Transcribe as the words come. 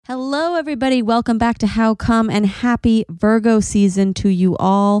Hello, everybody. Welcome back to How Come, and happy Virgo season to you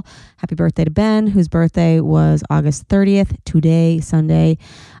all. Happy birthday to Ben, whose birthday was August 30th, today, Sunday.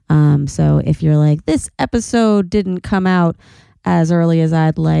 So if you're like, this episode didn't come out as early as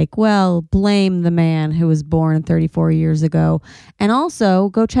I'd like, well, blame the man who was born 34 years ago. And also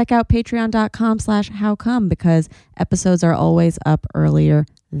go check out patreon.com/howcome because episodes are always up earlier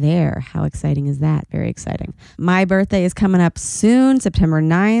there. How exciting is that? Very exciting. My birthday is coming up soon, September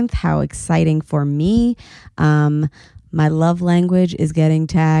 9th. How exciting for me. My love language is getting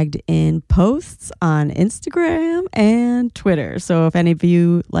tagged in posts on Instagram and Twitter. So if any of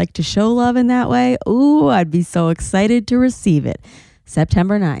you like to show love in that way, I'd be so excited to receive it.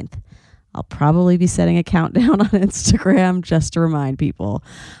 September 9th. I'll probably be setting a countdown on Instagram just to remind people.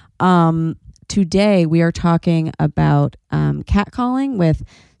 Today, we are talking about catcalling with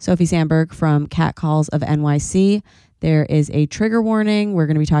Sophie Sandberg from Catcalls of NYC. There is a trigger warning. We're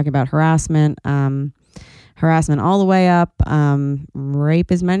going to be talking about harassment all the way up.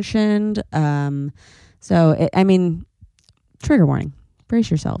 Rape is mentioned. Trigger warning. Brace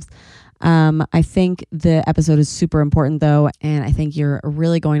yourselves. I think the episode is super important, though, and I think you're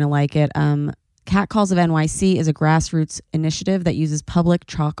really going to like it. Catcalls of NYC is a grassroots initiative that uses public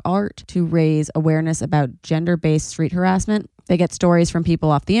chalk art to raise awareness about gender-based street harassment. They get stories from people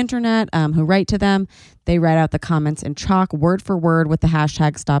off the internet who write to them. They write out the comments in chalk, word for word, with the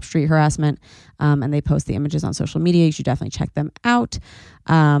hashtag Stop Street Harassment, and they post the images on social media. You should definitely check them out.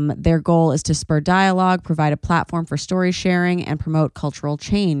 Their goal is to spur dialogue, provide a platform for story sharing, and promote cultural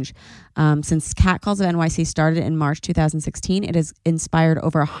change. Since Catcalls of NYC started in March 2016, it has inspired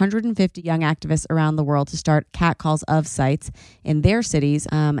over 150 young activists around the world to start catcalls of sites in their cities.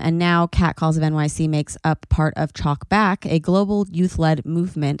 And now Catcalls of NYC makes up part of Chalk Back, a global youth-led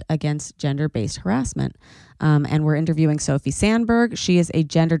movement against gender-based harassment. And we're interviewing Sophie Sandberg. She is a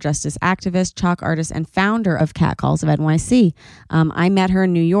gender justice activist, chalk artist, and founder of Catcalls of NYC. I met her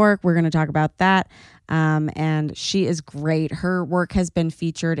in New York. We're going to talk about that. And she is great. Her work has been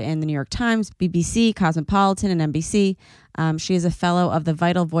featured in the New York Times, BBC, Cosmopolitan, and NBC. She is a fellow of the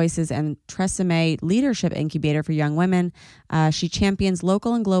Vital Voices and Tresemme Leadership Incubator for Young Women. She champions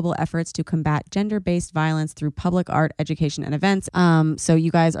local and global efforts to combat gender-based violence through public art, education, and events. So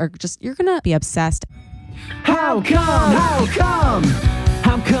you guys are you're going to be obsessed. How come? How come?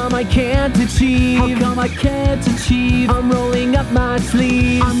 How come I can't achieve? How come I can't achieve? I'm rolling up my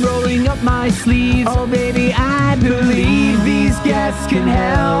sleeves. I'm rolling up my sleeves. Oh baby, I believe these guests can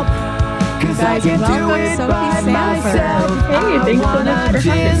help. Cause I can do it by myself. Hey, thanks so much for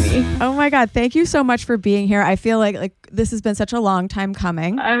having me. Oh my God, thank you so much for being here. I feel like this has been such a long time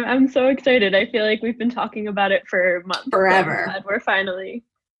coming. I'm so excited. I feel like we've been talking about it for months. Forever. We're finally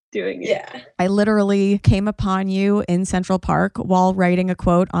doing it. Yeah. I literally came upon you in Central Park while writing a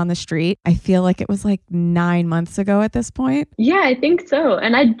quote on the street. I feel like it was like 9 months ago at this point. Yeah, I think so.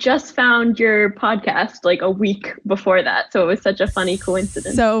 And I just found your podcast like a week before that. So it was such a funny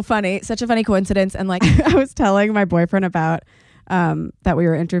coincidence. So funny. Such a funny coincidence. And like I was telling my boyfriend about that we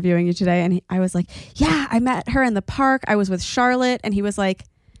were interviewing you today. And I was like, yeah, I met her in the park. I was with Charlotte. And he was like,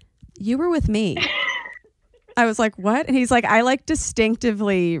 you were with me. I was like, what? And he's like, I like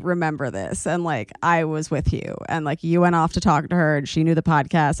distinctively remember this. And like, I was with you and like you went off to talk to her and she knew the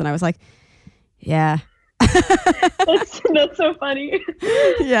podcast. And I was like, yeah. That's so funny.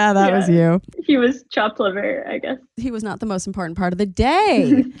 Yeah, that was you. He was chopped liver, I guess. He was not the most important part of the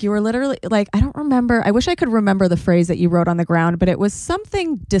day. You were literally like, I don't remember. I wish I could remember the phrase that you wrote on the ground, but it was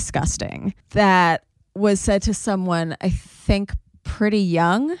something disgusting that was said to someone, I think pretty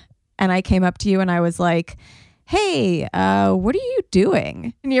young. And I came up to you and I was like, hey, what are you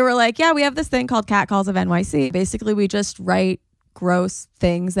doing? And you were like, yeah, we have this thing called Catcalls of NYC. Basically, we just write gross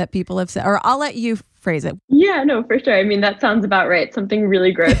things that people have said, or I'll let you phrase it. Yeah, no, for sure. I mean, that sounds about right. Something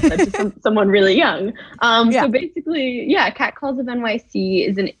really gross said to someone really young. So basically, Catcalls of NYC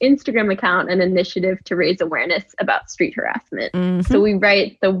is an Instagram account, an initiative to raise awareness about street harassment. Mm-hmm. So we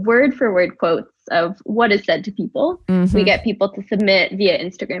write the word for word quotes of what is said to people. Mm-hmm. We get people to submit via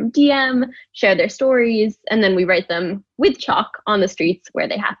Instagram DM, share their stories, and then we write them with chalk on the streets where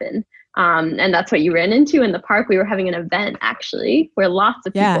they happen. And that's what you ran into in the park. We were having an event actually where lots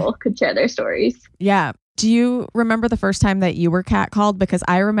of people could share their stories. Yeah. Do you remember the first time that you were catcalled? Because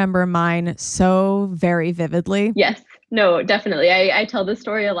I remember mine so very vividly. Yes. No, definitely. I tell this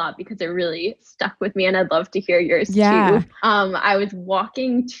story a lot because it really stuck with me and I'd love to hear yours too. I was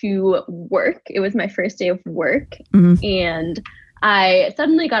walking to work. It was my first day of work. Mm-hmm. And I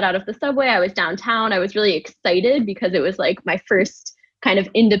suddenly got out of the subway. I was downtown. I was really excited because it was like my first kind of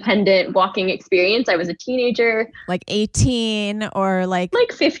independent walking experience. I was a teenager. Like 18 or like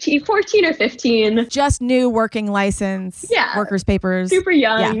 15, 14 or 15. Just new working license. Yeah. Workers papers. Super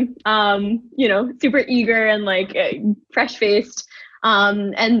young. Yeah. Super eager and like fresh faced.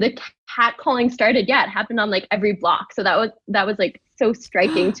 And the cat calling started. Yeah. It happened on like every block. So that was like so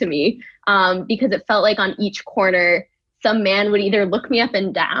striking to me, because it felt like on each corner, some man would either look me up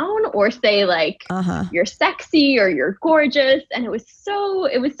and down or say like, you're sexy or you're gorgeous. And it was so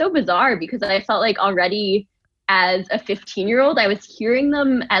bizarre because I felt like already as a 15-year-old, I was hearing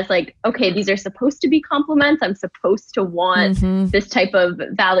them as like, okay, these are supposed to be compliments. I'm supposed to want this type of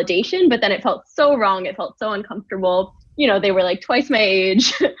validation, but then it felt so wrong. It felt so uncomfortable. They were like twice my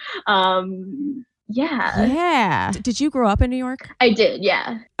age. Yeah. Did you grow up in New York? I did.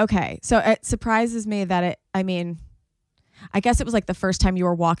 Yeah. Okay. So it surprises me that I guess it was like the first time you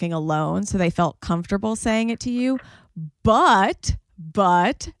were walking alone, so they felt comfortable saying it to you. But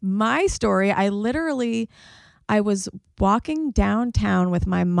my story, I was walking downtown with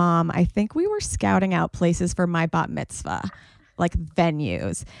my mom. I think we were scouting out places for my bat mitzvah, like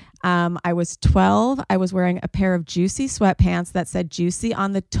venues. I was 12. I was wearing a pair of Juicy sweatpants that said Juicy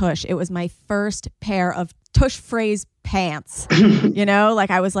on the tush. It was my first pair of tush phrase pants.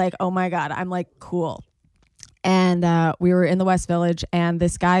 Like I was like, oh my God, I'm like cool. And we were in the West Village and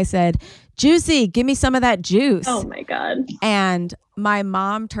this guy said, Juicy, give me some of that juice. Oh my God. And my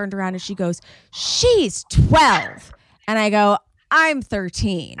mom turned around and she goes, she's 12. And I go, I'm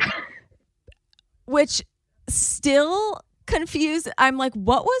 13. Which still confused. I'm like,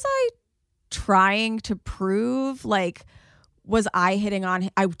 what was I trying to prove? Like, was I hitting on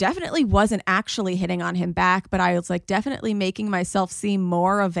him? I definitely wasn't actually hitting on him back, but I was like definitely making myself seem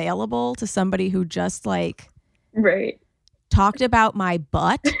more available to somebody who just like talked about my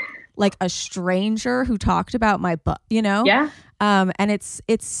butt, like a stranger who talked about my butt, Yeah. And it's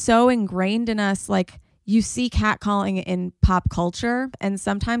so ingrained in us. Like you see catcalling in pop culture and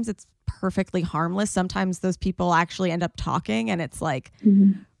sometimes it's perfectly harmless. Sometimes those people actually end up talking and it's like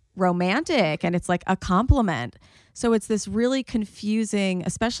romantic and it's like a compliment. So it's this really confusing,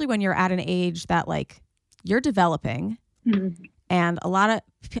 especially when you're at an age that like you're developing. And a lot of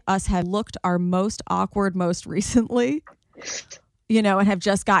us have looked our most awkward most recently, and have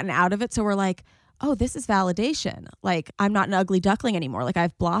just gotten out of it. So we're like, oh, this is validation. Like, I'm not an ugly duckling anymore. Like,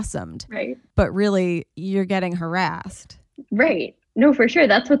 I've blossomed. Right. But really, you're getting harassed. Right. No, for sure.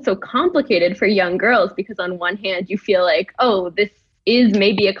 That's what's so complicated for young girls, because on one hand, you feel like, oh, this is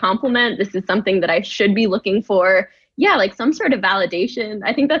maybe a compliment. This is something that I should be looking for. Yeah, like some sort of validation.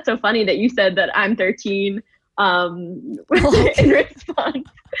 I think that's so funny that you said that I'm 13. In response.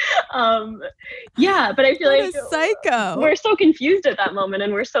 But I feel like psycho. We're so confused at that moment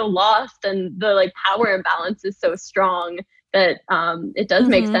and we're so lost and the like power imbalance is so strong that it does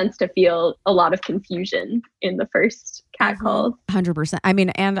make sense to feel a lot of confusion in the first catcalls. 100%.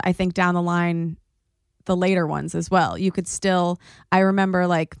 And I think down the line, the later ones as well. You could still, I remember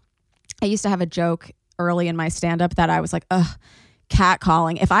like, I used to have a joke early in my stand-up that I was like, ugh,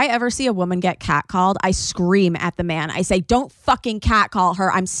 catcalling. If I ever see a woman get catcalled, I scream at the man. I say, don't fucking catcall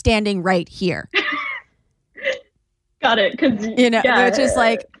her. I'm standing right here. Got it. Because which is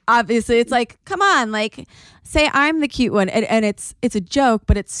like, obviously it's like, come on, like say I'm the cute one. And it's a joke,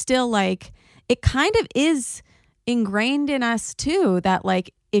 but it's still like, it kind of is ingrained in us too, that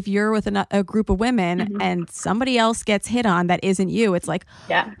like, if you're with a group of women and somebody else gets hit on that isn't you, it's like,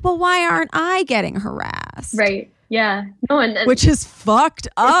 well, why aren't I getting harassed? Right. Yeah. No, and which is fucked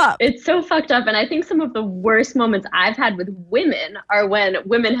up. It's so fucked up. And I think some of the worst moments I've had with women are when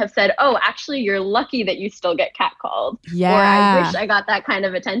women have said, oh, actually, you're lucky that you still get catcalled. Yeah. Or I wish I got that kind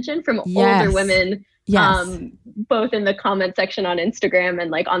of attention from older women, both in the comment section on Instagram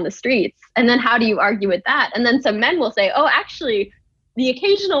and like on the streets. And then how do you argue with that? And then some men will say, oh, actually, the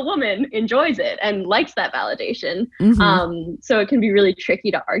occasional woman enjoys it and likes that validation. So it can be really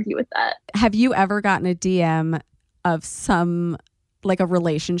tricky to argue with that. Have you ever gotten a DM of some like a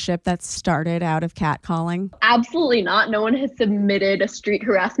relationship that started out of catcalling? Absolutely not. No one has submitted a street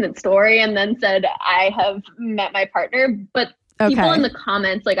harassment story and then said, I have met my partner. But people in the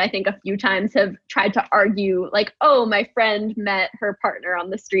comments, like I think a few times have tried to argue like, oh, my friend met her partner on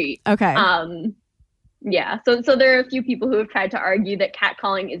the street. Okay. Yeah. So there are a few people who have tried to argue that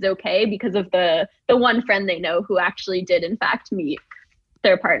catcalling is okay because of the one friend they know who actually did in fact meet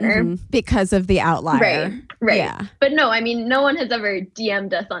their partner. Because of the outlier. Right. Yeah. But no, no one has ever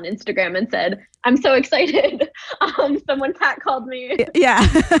DM'd us on Instagram and said, I'm so excited. Someone catcalled me. Yeah.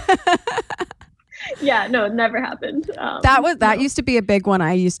 Yeah, no, it never happened. That used to be a big one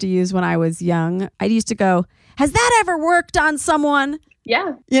I used to use when I was young. I used to go, has that ever worked on someone?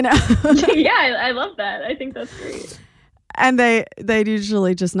 Yeah. You know? Yeah, I love that. I think that's great. And they'd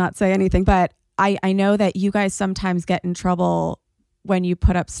usually just not say anything. But I know that you guys sometimes get in trouble when you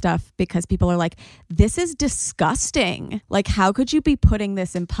put up stuff because people are like, this is disgusting. Like, how could you be putting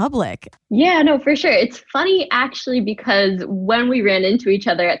this in public? Yeah, no, for sure. It's funny actually, because when we ran into each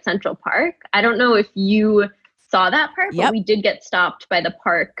other at Central Park, I don't know if you saw that part, but we did get stopped by the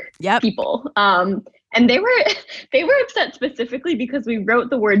park people. And they were upset specifically because we wrote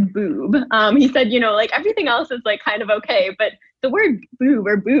the word boob. He said, you know, like everything else is like kind of okay, but the word boob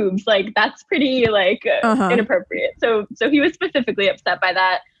or boobs, like that's pretty like inappropriate. So he was specifically upset by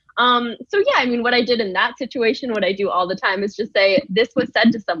that. So yeah, I mean, what I did in that situation, what I do all the time is just say, this was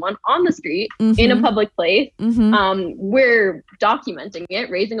said to someone on the street in a public place. We're documenting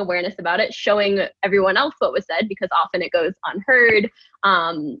it, raising awareness about it, showing everyone else what was said, because often it goes unheard.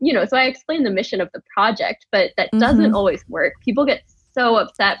 You know, so I explained the mission of the project, but that doesn't always work. People get so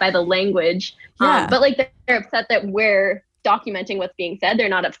upset by the language, but like they're upset that we're documenting what's being said. They're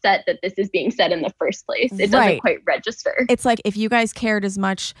not upset that this is being said in the first place. It doesn't quite register. It's like if you guys cared as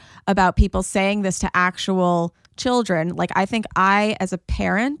much about people saying this to actual children, like I think I, as a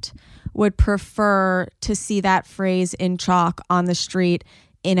parent, would prefer to see that phrase in chalk on the street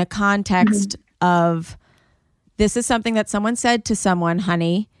in a context of, this is something that someone said to someone,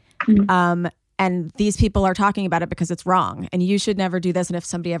 honey. And these people are talking about it because it's wrong and you should never do this. And if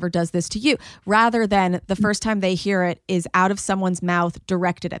somebody ever does this to you, rather than the first time they hear it is out of someone's mouth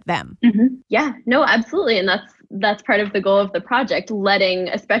directed at them. Yeah, no, absolutely. And that's part of the goal of the project, letting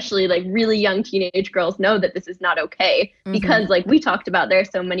especially like really young teenage girls know that this is not okay. Because like we talked about, there are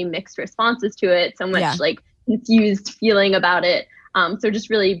so many mixed responses to it, so much like confused feeling about it. So just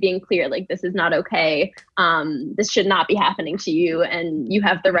really being clear, like, this is not okay. This should not be happening to you. And you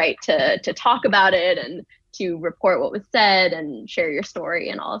have the right to talk about it and to report what was said and share your story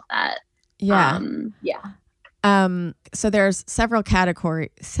and all of that. So there's several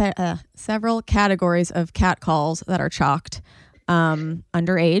categories of cat calls that are chalked.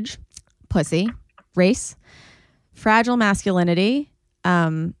 Underage, pussy, race, fragile masculinity,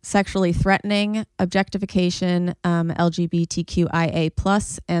 sexually threatening, objectification, LGBTQIA+,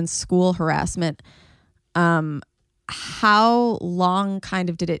 and school harassment. How long kind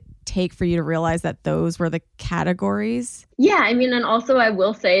of did it take for you to realize that those were the categories? Yeah, I mean, and also I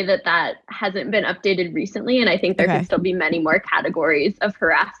will say that hasn't been updated recently, and I think there could still be many more categories of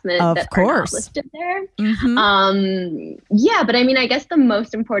harassment that are not listed there. Yeah, but I mean, I guess the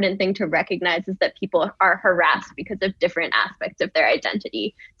most important thing to recognize is that people are harassed because of different aspects of their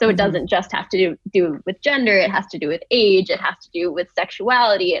identity. So it doesn't just have to do with gender, it has to do with age, it has to do with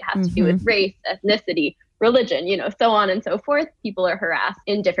sexuality, it has to do with race, ethnicity, religion, you know, so on and so forth. People are harassed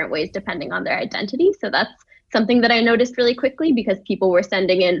in different ways depending on their identity. So that's something that I noticed really quickly, because people were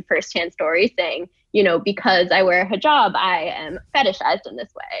sending in firsthand stories saying, you know, because I wear a hijab, I am fetishized in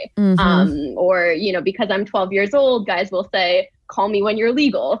this way. Or, you know, because I'm 12 years old, guys will say, call me when you're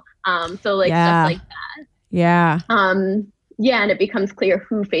legal. So like stuff like that. Yeah, and it becomes clear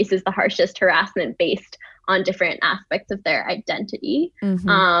who faces the harshest harassment based on different aspects of their identity.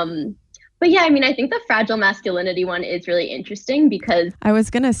 But yeah, I mean, I think the fragile masculinity one is really interesting because... I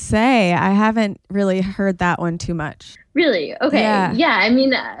was going to say, I haven't really heard that one too much. Really? Okay. Yeah, I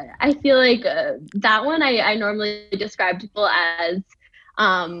mean, I feel like that one I normally describe to people as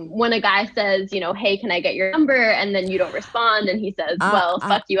when a guy says, you know, hey, can I get your number? And then you don't respond. And he says, well,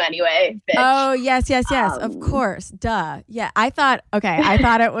 fuck you anyway, bitch. Oh, yes. Of course. Duh. Yeah. I thought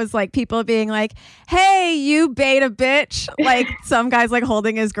it was like people being like, hey, you beta bitch. Like some guy's like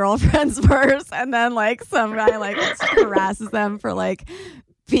holding his girlfriend's purse. And then like some guy like harasses them for like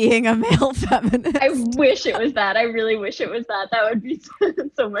being a male feminist. I wish it was that. I really wish it was that. That would be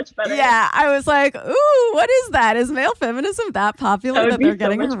so much better. Yeah, I was like, ooh, what is that? Is male feminism that popular that they're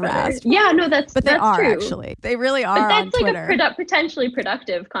getting harassed? Yeah, no, but they are true. Actually. They really are. But that's on like Twitter. a potentially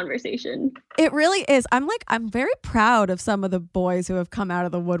productive conversation. It really is. I'm very proud of some of the boys who have come out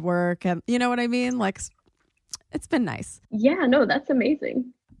of the woodwork, and you know what I mean? Like, it's been nice. Yeah, no, that's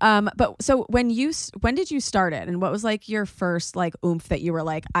amazing. But so when did you start it, and what was like your first like oomph that you were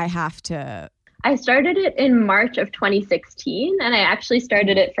like, I have to? I started it in March of 2016, and I actually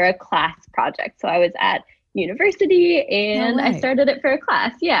started it for a class project. So I was at university and I started it for a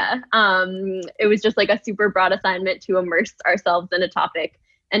class. Yeah. It was just like a super broad assignment to immerse ourselves in a topic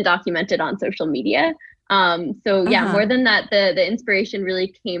and document it on social media. So yeah, more than that, the inspiration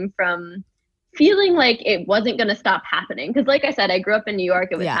really came from feeling like it wasn't going to stop happening. Because like I said, I grew up in New York.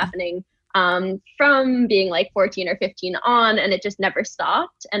 It was happening from being like 14 or 15 on, and it just never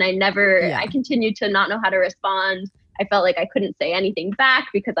stopped. And I continued to not know how to respond, I felt like I couldn't say anything back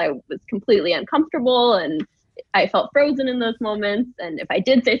because I was completely uncomfortable and I felt frozen in those moments. And if I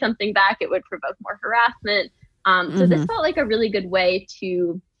did say something back, it would provoke more harassment. So this felt like a really good way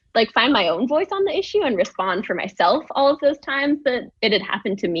to like find my own voice on the issue and respond for myself all of those times that it had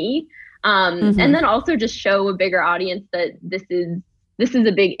happened to me. And then also just show a bigger audience that this is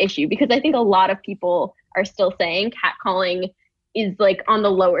a big issue, because I think a lot of people are still saying catcalling is like on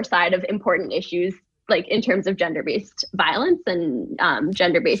the lower side of important issues, like in terms of gender-based violence and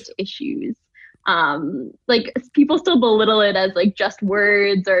gender-based issues. Like people still belittle it as like just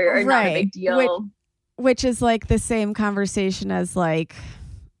words or not a big deal. Which is like the same conversation as like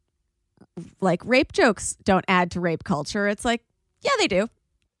rape jokes don't add to rape culture. It's like, yeah, they do.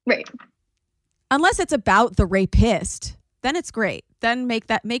 Right. Unless it's about the rapist, then it's great. Then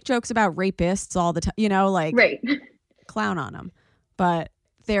make jokes about rapists all the time, like right. Clown on them. But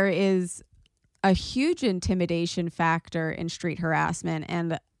there is a huge intimidation factor in street harassment,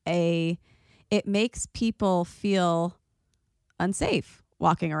 and it makes people feel unsafe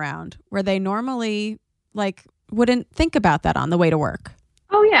walking around where they normally like wouldn't think about that on the way to work.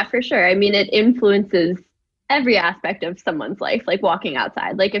 Oh yeah, for sure. I mean, it influences every aspect of someone's life, like walking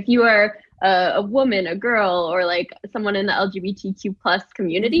outside. Like if you are a woman, a girl, or like someone in the LGBTQ plus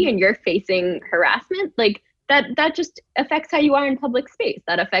community and you're facing harassment, like that just affects how you are in public space.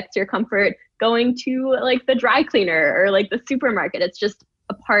 That affects your comfort going to like the dry cleaner or like the supermarket. It's just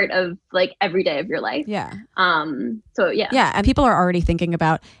a part of like every day of your life. Yeah. So yeah. Yeah. And people are already thinking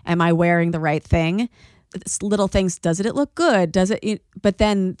about, am I wearing the right thing? It's little things. Does it look good? Does it? But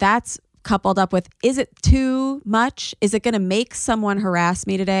then that's coupled up with, is it too much? Is it going to make someone harass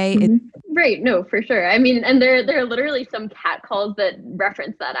me today? Right. No, for sure. I mean, and there are literally some catcalls that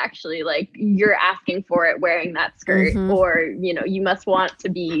reference that actually, like you're asking for it wearing that skirt, or, you must want to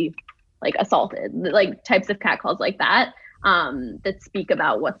be like assaulted, like types of catcalls like that, that speak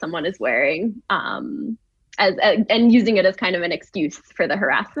about what someone is wearing, and using it as kind of an excuse for the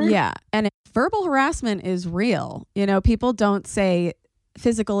harassment. Yeah. And verbal harassment is real. People don't say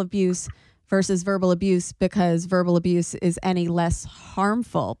physical abuse versus verbal abuse because verbal abuse is any less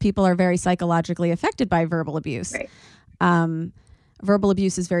harmful. People are very psychologically affected by verbal abuse. Right. Verbal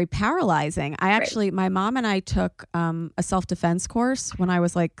abuse is very paralyzing. My mom and I took a self-defense course when I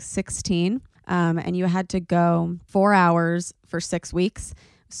was like 16, and you had to go 4 hours for 6 weeks.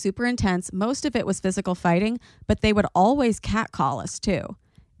 Super intense. Most of it was physical fighting, but they would always catcall us too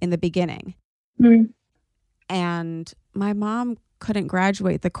in the beginning. And my mom couldn't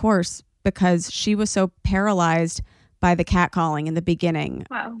graduate the course because she was so paralyzed by the catcalling in the beginning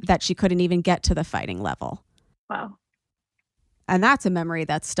that she couldn't even get to the fighting level. Wow. And that's a memory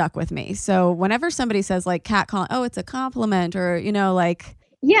that's stuck with me. So whenever somebody says like catcalling, oh, it's a compliment, or, like.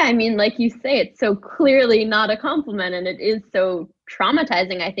 Yeah, I mean, like you say, it's so clearly not a compliment, and it is so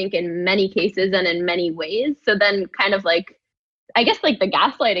traumatizing, I think, in many cases and in many ways. So then kind of like, I guess like the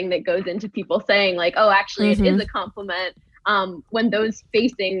gaslighting that goes into people saying like, oh, actually it is a compliment. When those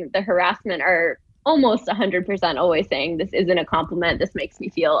facing the harassment are almost 100% always saying this isn't a compliment, this makes me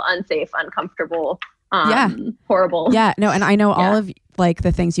feel unsafe, uncomfortable, horrible. Yeah, no, and I know all of like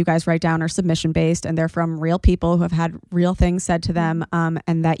the things you guys write down are submission based, and they're from real people who have had real things said to them,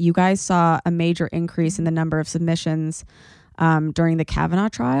 and that you guys saw a major increase in the number of submissions during the Kavanaugh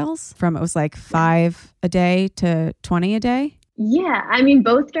trials from, it was like 5 a day to 20 a day. Yeah, I mean,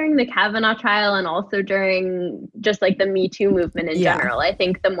 both during the Kavanaugh trial and also during just like the Me Too movement in general. I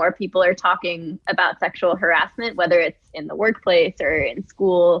think the more people are talking about sexual harassment, whether it's in the workplace or in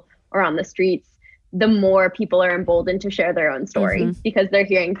school or on the streets, the more people are emboldened to share their own story because they're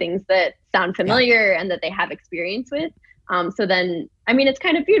hearing things that sound familiar and that they have experience with. So then, I mean, it's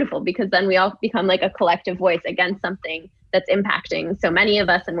kind of beautiful because then we all become like a collective voice against something that's impacting so many of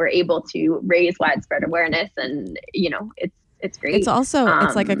us, and we're able to raise widespread awareness, and, it's great. It's also,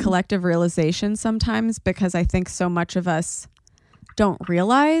 it's like a collective realization sometimes, because I think so much of us don't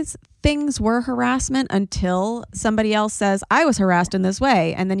realize things were harassment until somebody else says, I was harassed in this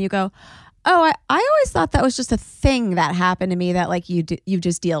way. And then you go, oh, I always thought that was just a thing that happened to me that like you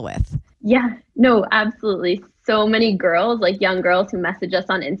just deal with. Yeah, no, absolutely. So many girls, like young girls who message us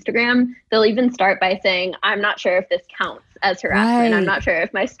on Instagram, they'll even start by saying, I'm not sure if this counts as harassment. Right. I'm not sure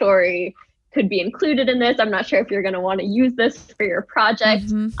if my story could be included in this. I'm not sure if you're going to want to use this for your project.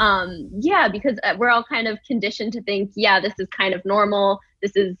 Because we're all kind of conditioned to think, this is kind of normal.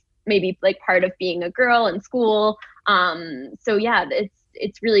 This is maybe like part of being a girl in school.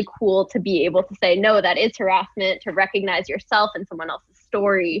 It's really cool to be able to say, no, that is harassment, to recognize yourself in someone else's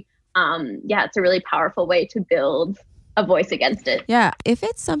story. It's a really powerful way to build a voice against it. Yeah. If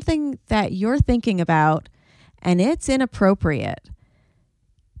it's something that you're thinking about and it's inappropriate,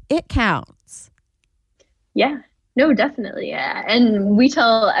 it counts. Yeah. No, definitely. Yeah. And we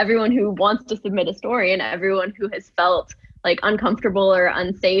tell everyone who wants to submit a story and everyone who has felt like uncomfortable or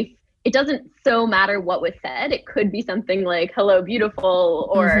unsafe, it doesn't so matter what was said. It could be something like hello, beautiful,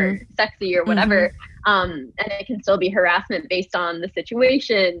 or sexy, or whatever. And it can still be harassment based on the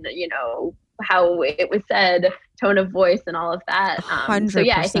situation, you know, how it was said, tone of voice, and all of that. 100%. So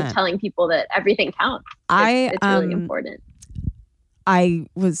yeah, I think telling people that everything counts. It's really important. I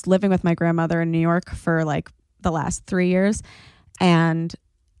was living with my grandmother in New York for like the last 3 years, and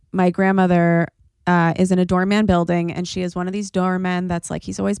my grandmother is in a doorman building, and she is one of these doormen that's like,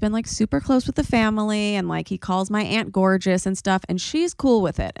 he's always been like super close with the family, and like he calls my aunt gorgeous and stuff, and she's cool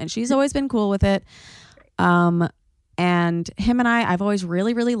with it, and she's always been cool with it. And him and I've always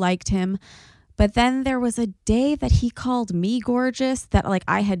really, really liked him. But then there was a day that he called me gorgeous, that like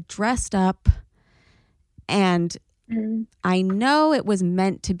I had dressed up, and I know it was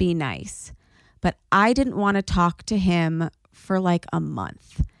meant to be nice, but I didn't want to talk to him for like a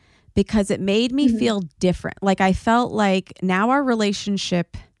month because it made me feel different. Like I felt like now our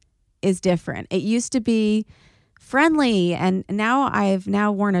relationship is different. It used to be friendly, and now I've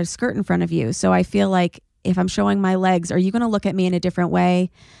now worn a skirt in front of you. So I feel like if I'm showing my legs, are you going to look at me in a different way?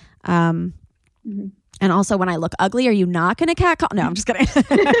 And also, when I look ugly, are you not going to catcall? No, I'm just kidding.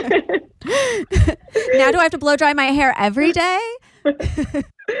 Now do I have to blow dry my hair every day?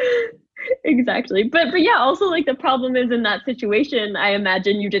 Exactly. But yeah, also like the problem is in that situation, I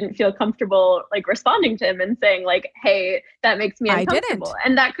imagine you didn't feel comfortable like responding to him and saying like, hey, that makes me uncomfortable. I didn't.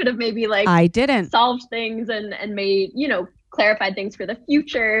 And that could have maybe like solved things and made, you know, clarified things for the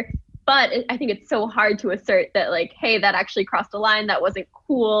future. But I think it's so hard to assert that like, hey, that actually crossed a line. That wasn't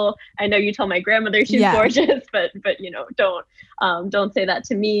cool. I know you tell my grandmother she's gorgeous, but you know, don't say that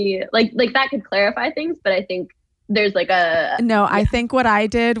to me. Like that could clarify things. But I think there's like I think what I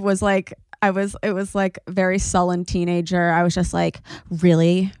did was like, it was like very sullen teenager. I was just like,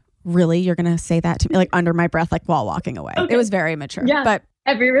 really, you're going to say that to me, like under my breath, like while walking away. Okay. It was very immature. Yeah. But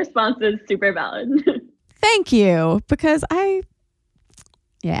every response is super valid. Thank you. Because I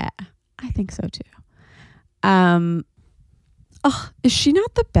think so too. Is she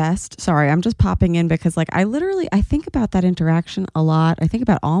not the best? Sorry, I'm just popping in because like I think about that interaction a lot. I think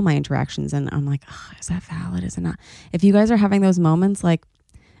about all my interactions and I'm like, is that valid? Is it not? If you guys are having those moments, like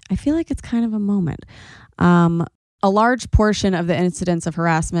I feel like it's kind of a moment. A large portion of the incidents of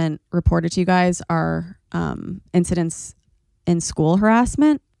harassment reported to you guys are incidents in school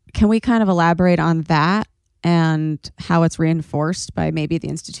harassment. Can we kind of elaborate on that and how it's reinforced by maybe the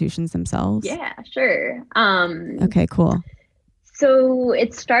institutions themselves? Yeah, sure. Okay, cool. So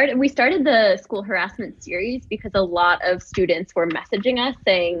we started the school harassment series because a lot of students were messaging us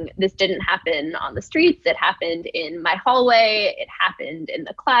saying this didn't happen on the streets. It happened in my hallway. It happened in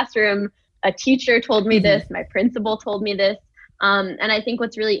the classroom. A teacher told me this. My principal told me this. And I think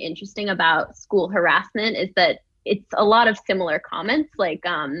what's really interesting about school harassment is that it's a lot of similar comments, like,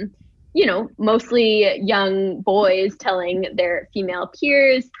 you know, mostly young boys telling their female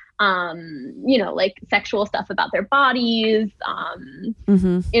peers, you know, like sexual stuff about their bodies,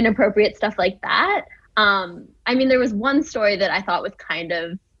 inappropriate stuff like that. I mean, there was one story that I thought was kind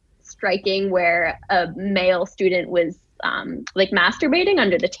of striking where a male student was like masturbating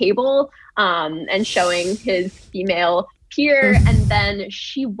under the table and showing his female peer. And then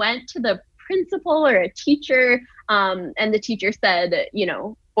she went to the principal or a teacher and the teacher said, you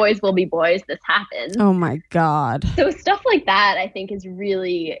know, boys will be boys, this happens. Oh my God. So stuff like that, I think is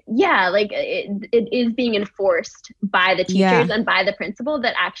really, like it is being enforced by the teachers and by the principal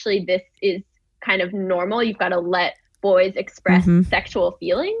that actually this is kind of normal. You've got to let boys express sexual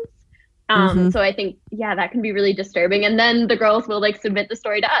feelings. So I think, that can be really disturbing. And then the girls will like submit the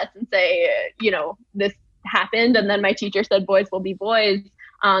story to us and say, you know, this happened. And then my teacher said boys will be boys.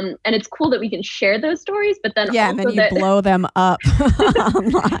 And it's cool that we can share those stories, but then and then you blow them up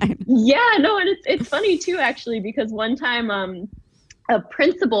online. And it's funny too, actually, because one time a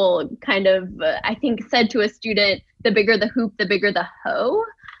principal kind of, I think, said to a student, the bigger the hoop, the bigger the hoe.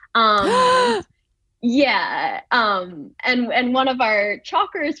 And one of our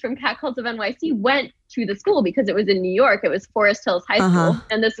chalkers from Catcalls of NYC went to the school because it was in New York. It was Forest Hills High School.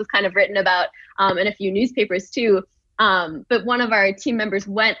 And this was kind of written about in a few newspapers too. But one of our team members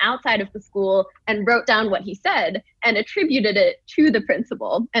went outside of the school and wrote down what he said and attributed it to the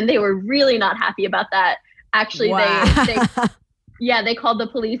principal. And they were really not happy about that. Actually, they called the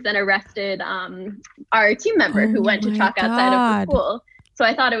police and arrested our team member who went to chalk outside of the school. So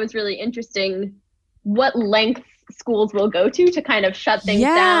I thought it was really interesting what lengths schools will go to kind of shut things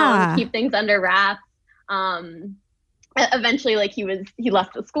down, keep things under wraps. Eventually, like he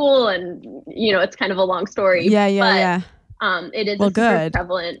left the school, and it's kind of a long story. Yeah. It is super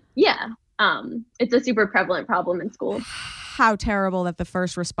prevalent. Yeah. It's a super prevalent problem in school. How terrible that the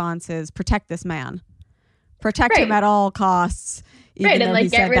first response is protect this man, protect him at all costs, even though he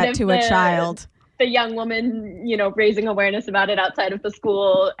said that to a child. The young woman, raising awareness about it outside of the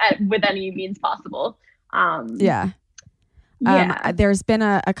school with any means possible. There's been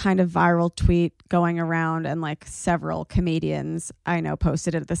a kind of viral tweet going around, and like several comedians I know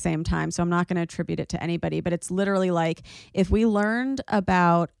posted it at the same time. So I'm not going to attribute it to anybody, but it's literally like, if we learned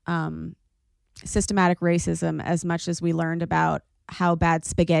about systematic racism as much as we learned about how bad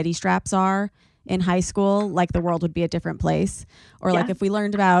spaghetti straps are in high school, like the world would be a different place. Or like if we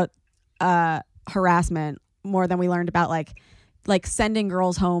learned about harassment more than we learned about like sending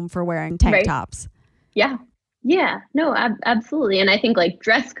girls home for wearing tank tops. Yeah, no, absolutely. And I think like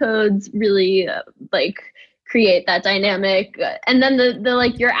dress codes really create that dynamic. And then the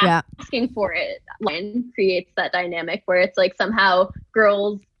like you're asking for it line creates that dynamic where it's like somehow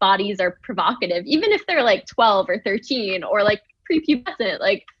girls' bodies are provocative, even if they're like 12 or 13 or like prepubescent,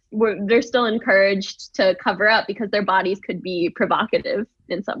 like they're still encouraged to cover up because their bodies could be provocative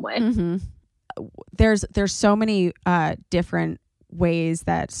in some way. Mm-hmm. There's so many different ways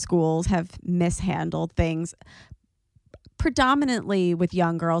that schools have mishandled things, predominantly with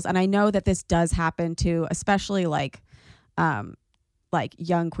young girls. And I know that this does happen to especially like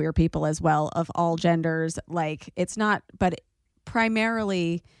young queer people as well, of all genders. Like it's not, but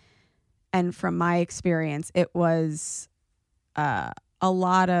primarily, and from my experience, it was a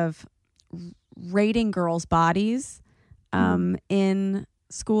lot of rating girls' bodies in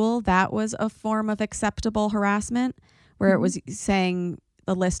school. That was a form of acceptable harassment, where it was saying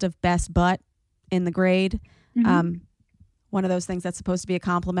the list of best butt in the grade. One of those things that's supposed to be a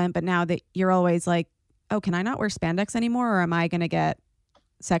compliment, but now that you're always like, oh, can I not wear spandex anymore, or am I going to get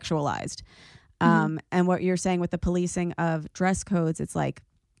sexualized? And what you're saying with the policing of dress codes, it's like,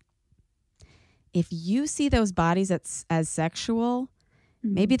 if you see those bodies as sexual,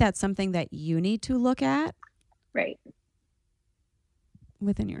 maybe that's something that you need to look at. Right.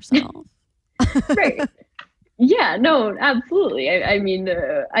 Within yourself. Right. Yeah, no, absolutely. I mean,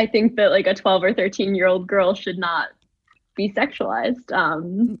 I think that like a 12 or 13-year-old girl should not be sexualized.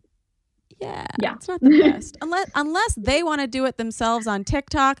 Yeah, it's not the best. Unless they want to do it themselves on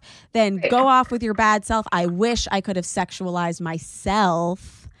TikTok, then go off with your bad self. I wish I could have sexualized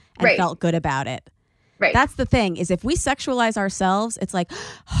myself and felt good about it. Right. That's the thing, is if we sexualize ourselves, it's like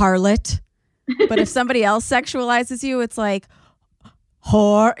harlot. But if somebody else sexualizes you, it's like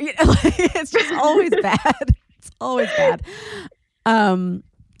whore. It's just always bad. It's always bad.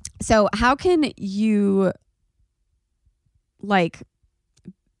 So how can you, like,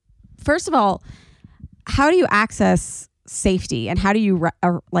 first of all, how do you access safety, and how do you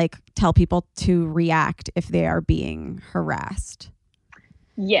tell people to react if they are being harassed?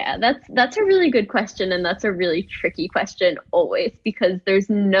 Yeah, that's a really good question, and that's a really tricky question always, because there's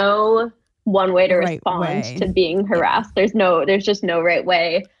no one way to respond to being harassed. There's just no right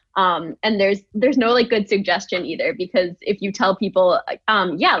way. And there's no like good suggestion either, because if you tell people,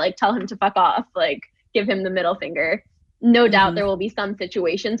 tell him to fuck off, like give him the middle finger, no doubt there will be some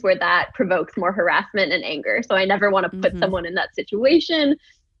situations where that provokes more harassment and anger. So I never want to put someone in that situation.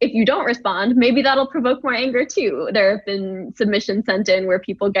 If you don't respond, maybe that'll provoke more anger too. There have been submissions sent in where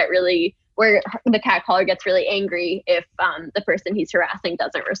where the catcaller gets really angry if the person he's harassing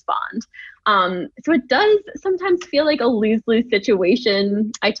doesn't respond. So it does sometimes feel like a lose-lose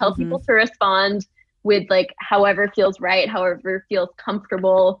situation. I tell people to respond with like however feels right, however feels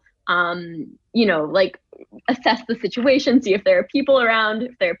comfortable. Assess the situation, see if there are people around.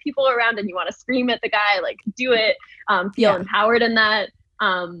 If there are people around and you want to scream at the guy, like do it. Feel empowered in that.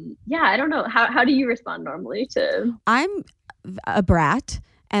 I don't know. How do you respond normally to? I'm a brat,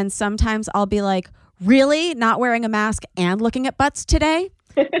 and sometimes I'll be like, really, not wearing a mask and looking at butts today?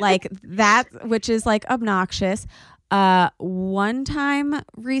 Like that, which is like obnoxious. One time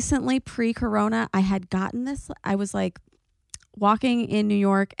recently, pre-corona, I had gotten this. I was like walking in New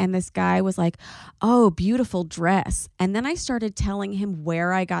York, and this guy was like, oh, beautiful dress. And then I started telling him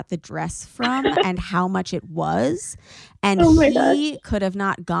where I got the dress from and how much it was. And he could have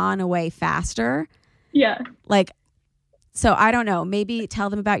not gone away faster. Yeah. Like, so I don't know, maybe tell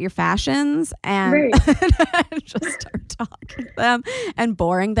them about your fashions and just start talking to them and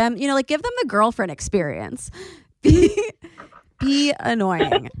boring them, like give them the girlfriend experience. Be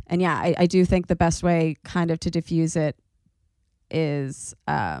annoying. And yeah, I do think the best way kind of to diffuse it is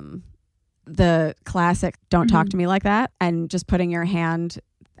the classic don't talk to me like that, and just putting your hand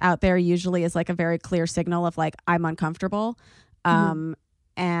out there usually is like a very clear signal of like, I'm uncomfortable.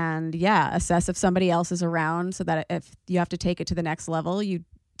 And yeah, assess if somebody else is around so that if you have to take it to the next level, you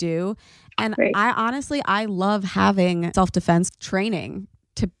do. And I love having self-defense training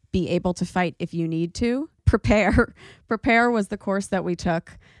to be able to fight if you need to. Prepare was the course that we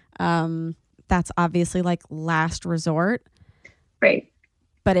took. That's obviously like last resort. Right.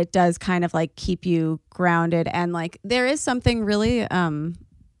 But it does kind of like keep you grounded, and like there is something really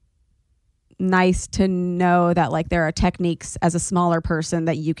nice to know that like there are techniques as a smaller person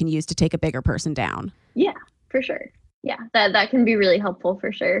that you can use to take a bigger person down. Yeah, for sure. Yeah, that can be really helpful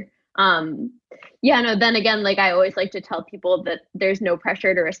for sure. Then again, like I always like to tell people that there's no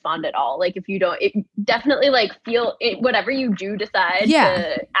pressure to respond at all. Like if you don't, it definitely like feel it, whatever you do decide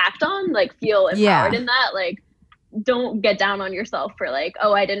to act on, like feel empowered in that. Like don't get down on yourself for like,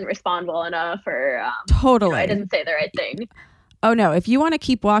 oh, I didn't respond well enough, or totally, I didn't say the right thing. Oh no, if you want to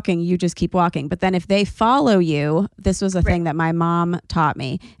keep walking, you just keep walking. But then if they follow you, this was a thing that my mom taught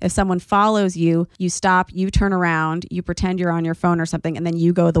me. If someone follows you, you stop, you turn around, you pretend you're on your phone or something, and then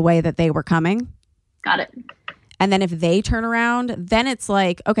you go the way that they were coming. Got it. And then if they turn around, then it's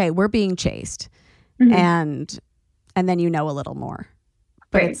like, okay, we're being chased. And then you know a little more.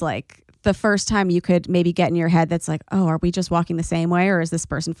 But it's like the first time you could maybe get in your head that's like, oh, are we just walking the same way, or is this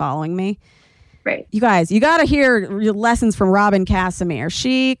person following me? Right. You guys, you got to hear lessons from Robin Casimir.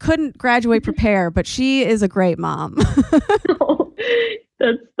 She couldn't graduate Prepare, but she is a great mom. Oh,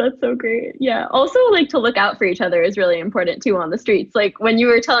 that's so great. Yeah. Also, like to look out for each other is really important too on the streets. Like when you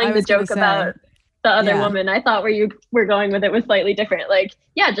were telling the joke about the other woman, I thought where you were going with it was slightly different. Like,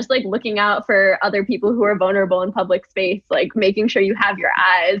 yeah, just like looking out for other people who are vulnerable in public space, like making sure you have your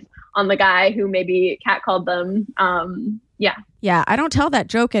eyes on the guy who maybe catcalled them. Yeah, I don't tell that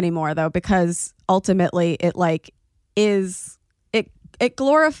joke anymore though, because ultimately it like is it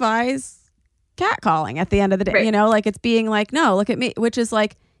glorifies catcalling at the end of the day. You know, like it's being like, no, look at me, which is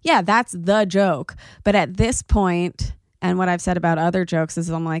like, yeah, that's the joke. But at this point, and what I've said about other jokes is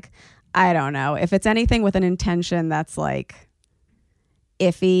I'm like, I don't know. If it's anything with an intention that's like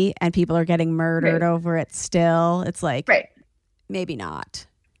iffy and people are getting murdered over it still, it's like, maybe not.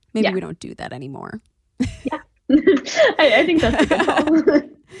 Maybe we don't do that anymore. Yeah. I think that's a good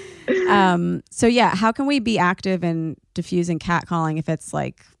call. So yeah, how can we be active in diffusing catcalling if it's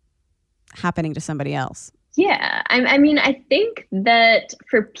like happening to somebody else? Yeah, I mean, I think that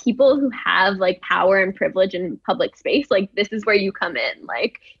for people who have like power and privilege in public space, like this is where you come in.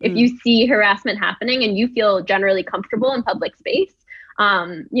 Like if you see harassment happening and you feel generally comfortable in public space,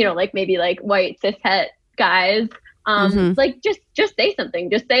 like maybe like white cishet guys, like just say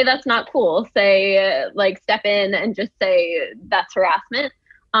something. Just say that's not cool. Say like step in and just say that's harassment.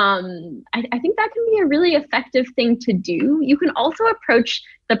 I think that can be a really effective thing to do. You can also approach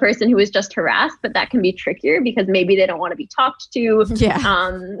the person who is just harassed, but that can be trickier because maybe they don't want to be talked to.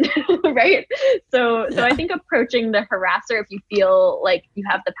 Right. So I think approaching the harasser, if you feel like you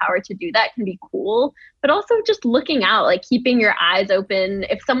have the power to do that, can be cool, but also just looking out, like keeping your eyes open.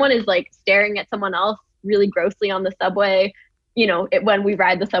 If someone is like staring at someone else really grossly on the subway, when we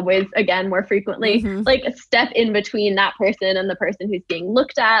ride the subways again more frequently, like step in between that person and the person who's being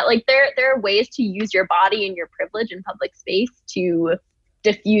looked at. Like there are ways to use your body and your privilege in public space to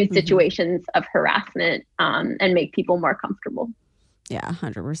diffuse situations of harassment and make people more comfortable. Yeah,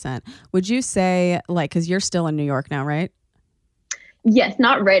 100%. Would you say, like, because you're still in New York now, right? Yes,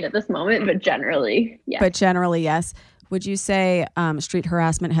 not right at this moment, but generally, yes. But generally, yes. Would you say street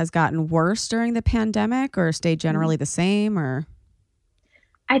harassment has gotten worse during the pandemic or stayed generally the same? Or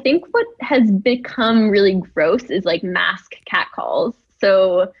I think what has become really gross is like mask catcalls.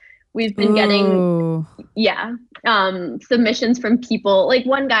 So we've been getting, submissions from people. Like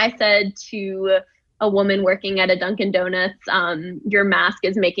one guy said to a woman working at a Dunkin' Donuts, your mask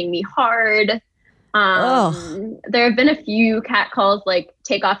is making me hard. There have been a few catcalls like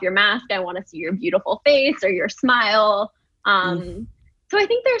take off your mask, I want to see your beautiful face or your smile. So I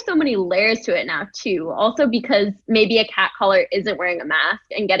think there's so many layers to it now too, also because maybe a catcaller isn't wearing a mask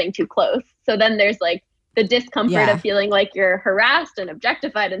and getting too close, so then there's like the discomfort of feeling like you're harassed and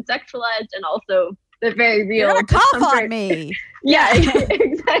objectified and sexualized, and also the very real you're gonna cough on me. Yeah,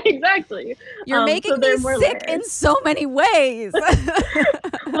 exactly. You're making me sick in so many ways.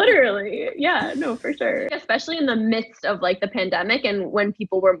 Literally. Yeah, no, for sure. Especially in the midst of like the pandemic and when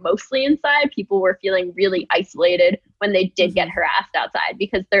people were mostly inside, people were feeling really isolated when they did get harassed outside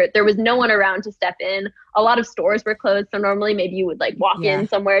because there was no one around to step in. A lot of stores were closed. So normally maybe you would like walk in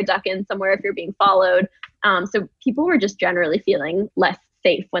somewhere, duck in somewhere if you're being followed. So people were just generally feeling less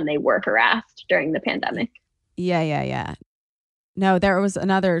safe when they were harassed during the pandemic. Yeah. No, there was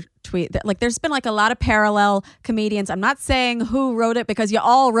another tweet that, like, there's been like a lot of parallel comedians. I'm not saying who wrote it because you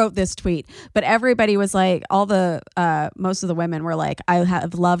all wrote this tweet, but everybody was like, most of the women were like, I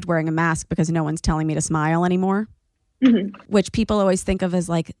have loved wearing a mask because no one's telling me to smile anymore, which people always think of as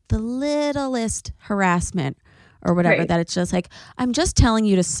like the littlest harassment or whatever, Right. that it's just like, I'm just telling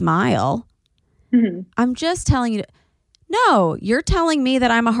you to smile. I'm just telling you to. No, you're telling me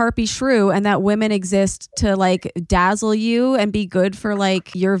that I'm a harpy shrew and that women exist to like dazzle you and be good for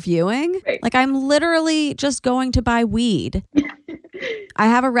like your viewing. Right. Like, I'm literally just going to buy weed. I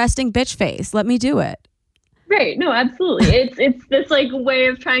have a resting bitch face. Let me do it. Right. No, absolutely. It's this like way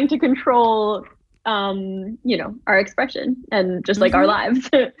of trying to control, our expression and just like our lives.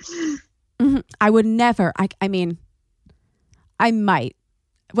 I would never. I mean, I might.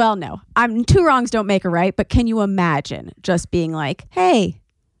 Well, no, two wrongs don't make a right. But can you imagine just being like, hey,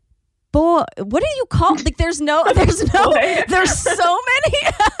 boy, what do you call? Like, there's so many,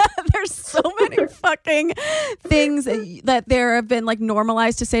 there's so many fucking things that there have been like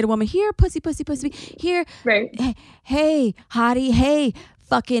normalized to say to women. Here, pussy, pussy, pussy. Here, Right. Hey, hottie. Hey,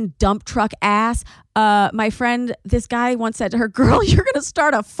 fucking dump truck ass. My friend, this guy once said to her, girl, you're going to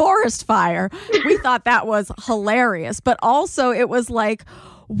start a forest fire. We thought that was hilarious. But also it was like,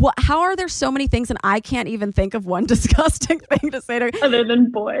 how are there so many things and I can't even think of one disgusting thing to say to her? Other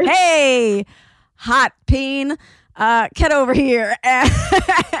than boy. Hey, hot peen, get over here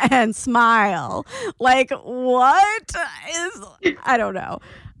and smile. Like, what is, I don't know.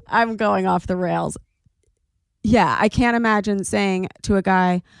 I'm going off the rails. Yeah, I can't imagine saying to a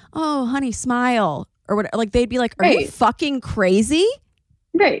guy, oh, honey, smile, or whatever. Like, they'd be like, are you fucking crazy?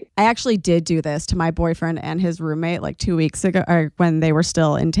 Right. I actually did do this to my boyfriend and his roommate like 2 weeks ago, or when they were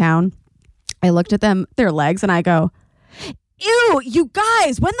still in town. I looked at their legs, and I go, ew, you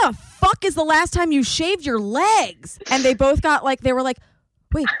guys, when the fuck is the last time you shaved your legs? And they both got like, they were like,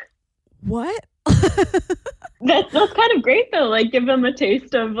 wait, what? That's kind of great though. Like, give them a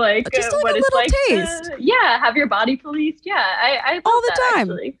taste of like just like what a it's little like. taste. Have your body policed. Yeah, I love all the that, time.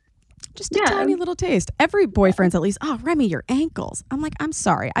 Actually. Just a tiny little taste. Every boyfriend's at least, oh, Remy, your ankles. I'm like, I'm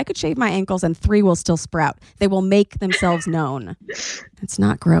sorry. I could shave my ankles and 3 will still sprout. They will make themselves known. It's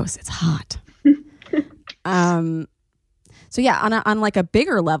not gross. It's hot. So yeah, on like a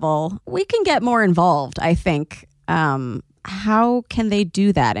bigger level, we can get more involved, I think. How can they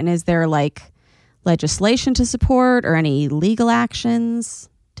do that? And is there like legislation to support or any legal actions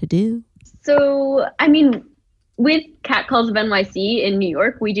to do? So, I mean, with Catcalls of NYC in New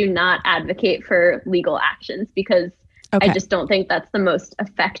York, we do not advocate for legal actions because I just don't think that's the most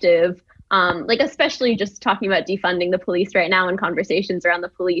effective. Especially just talking about defunding the police right now and conversations around the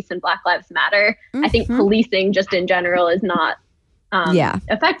police and Black Lives Matter. I think policing just in general is not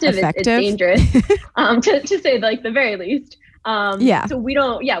effective. It's dangerous, to say like the very least. So we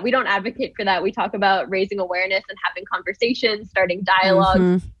don't advocate for that. We talk about raising awareness and having conversations, starting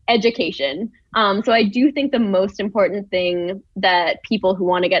dialogue, education. So I do think the most important thing that people who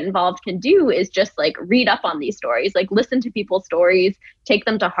want to get involved can do is just like read up on these stories, like listen to people's stories, take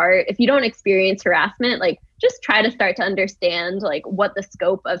them to heart. If you don't experience harassment, like just try to start to understand like what the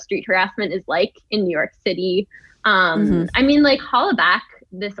scope of street harassment is like in New York City. I mean, like Holla Back,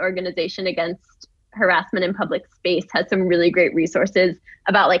 this organization against harassment in public space, has some really great resources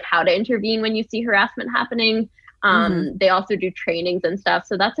about like how to intervene when you see harassment happening. They also do trainings and stuff.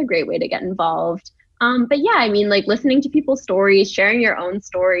 So that's a great way to get involved. But yeah, I mean, like listening to people's stories, sharing your own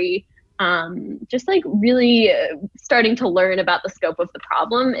story, just like really starting to learn about the scope of the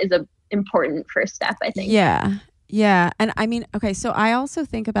problem is a important first step, I think. Yeah. Yeah. And I mean, okay, so I also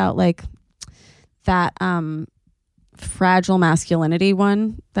think about like that fragile masculinity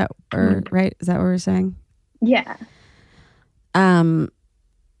one that, or right? Is that what we're saying? Yeah.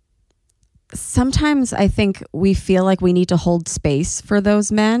 Sometimes I think we feel like we need to hold space for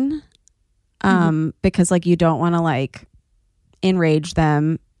those men because like you don't want to like enrage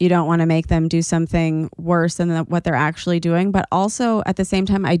them. You don't want to make them do something worse than what they're actually doing. But also at the same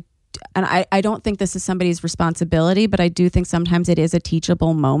time, I don't think this is somebody's responsibility, but I do think sometimes it is a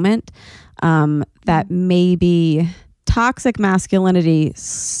teachable moment that maybe toxic masculinity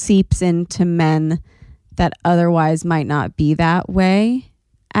seeps into men that otherwise might not be that way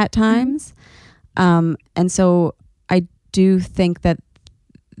at times. And so I do think that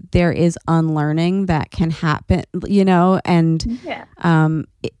there is unlearning that can happen, you know, and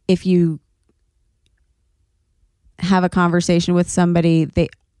if you have a conversation with somebody, they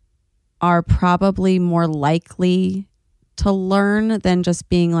are probably more likely to learn than just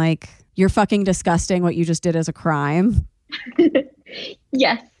being like, you're fucking disgusting. What you just did is a crime.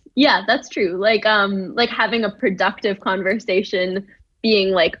 Yes. Yeah, that's true. Like having a productive conversation, being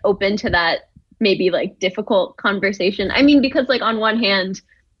like open to that maybe like difficult conversation. I mean, because like on one hand,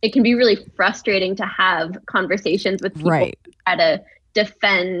 it can be really frustrating to have conversations with people Right. who try to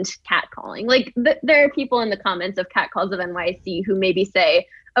defend catcalling. Like there are people in the comments of Catcalls of NYC who maybe say,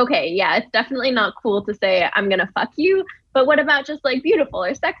 okay, yeah, it's definitely not cool to say I'm gonna fuck you, but what about just like beautiful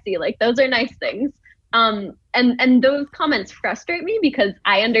or sexy? Like those are nice things. And those comments frustrate me because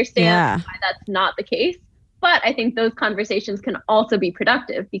I understand why that's not the case. But I think those conversations can also be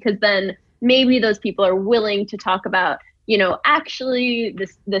productive because then maybe those people are willing to talk about, you know, actually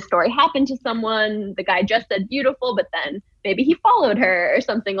this story happened to someone. The guy just said beautiful, but then maybe he followed her or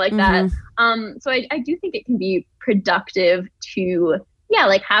something like that. So I do think it can be productive to, yeah,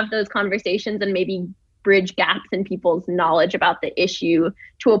 like have those conversations and maybe bridge gaps in people's knowledge about the issue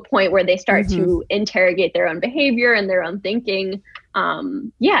to a point where they start to interrogate their own behavior and their own thinking.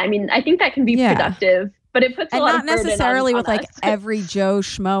 Yeah, I mean, I think that can be productive, but it puts a lot of burden on us. And not necessarily with like every Joe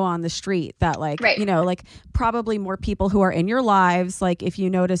Schmo on the street that like, you know, like probably more people who are in your lives. Like if you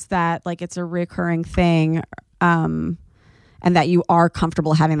notice that like it's a recurring thing, and that you are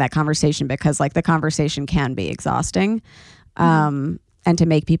comfortable having that conversation because like the conversation can be exhausting. And to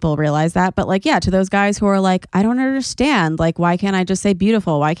make people realize that. But like, yeah, to those guys who are like, I don't understand. Like, why can't I just say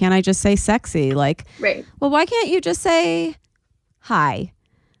beautiful? Why can't I just say sexy? Like, well, why can't you just say hi?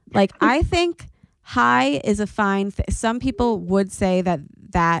 Like, I think hi is a fine some people would say that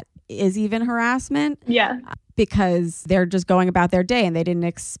that is even harassment. Yeah. Because they're just going about their day and they didn't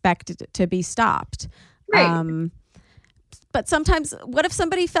expect it to be stopped. Right. But sometimes, what if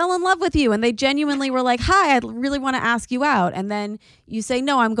somebody fell in love with you and they genuinely were like, hi, I really want to ask you out. And then you say,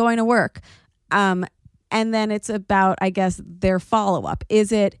 no, I'm going to work. And then it's about, I guess, their follow-up.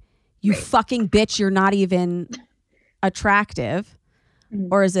 Is it, you fucking bitch, you're not even attractive?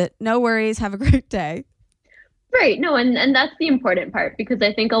 Or is it, no worries, have a great day? Right. No, and that's the important part because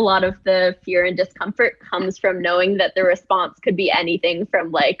I think a lot of the fear and discomfort comes from knowing that the response could be anything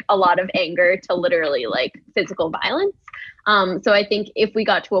from like a lot of anger to literally like physical violence. So I think if we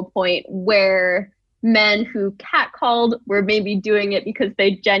got to a point where men who catcalled were maybe doing it because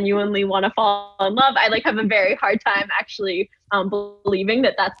they genuinely want to fall in love, I like have a very hard time actually believing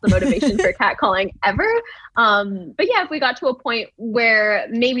that that's the motivation for catcalling ever. But yeah, if we got to a point where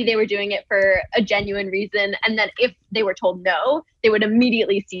maybe they were doing it for a genuine reason, and then if they were told no, they would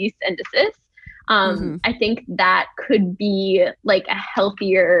immediately cease and desist. I think that could be like a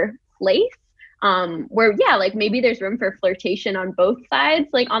healthier place where, yeah, like maybe there's room for flirtation on both sides,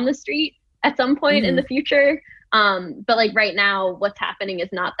 like on the street at some point in the future. But like right now, what's happening is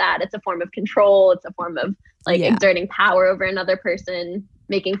not that. It's a form of control. It's a form of like exerting power over another person,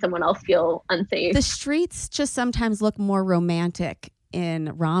 making someone else feel unsafe. The streets just sometimes look more romantic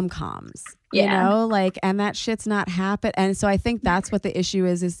in rom-coms, you know, like, and that shit's not happen. And so I think that's what the issue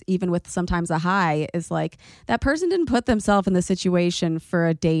is even with sometimes a high is like that person didn't put themselves in the situation for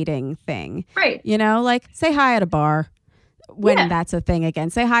a dating thing. Right. You know, like say hi at a bar. When that's a thing again,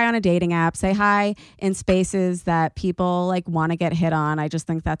 say hi on a dating app, say hi in spaces that people like want to get hit on. I just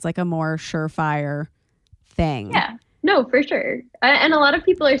think that's like a more surefire thing. Yeah, no, for sure. And a lot of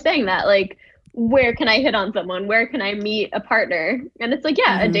people are saying that, like, where can I hit on someone? Where can I meet a partner? And it's like,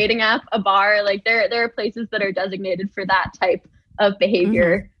 yeah, a dating app, a bar, like there are places that are designated for that type of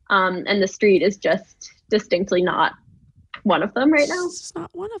behavior. And the street is just distinctly not one of them right now. It's just not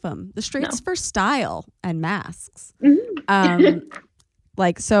one of them. The street's for style and masks.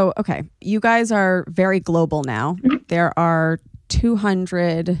 Like, so, okay, you guys are very global now. There are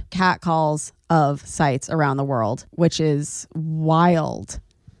 200 catcalls of sites around the world, which is wild.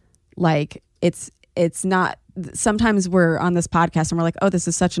 Like, it's not, sometimes we're on this podcast and we're like, oh, this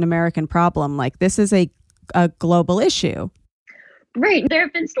is such an American problem. Like, this is a global issue. Right. There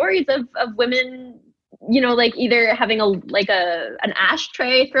have been stories of women, you know, like either having an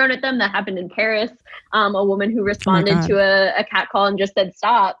ashtray thrown at them. That happened in Paris. A woman who responded to a catcall and just said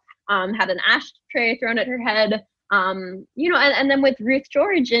stop, had an ashtray thrown at her head. You know, and then with Ruth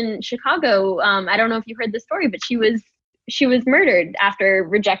George in Chicago, I don't know if you heard the story, but she was murdered after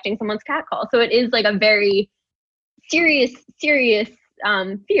rejecting someone's catcall. So it is like a very serious fear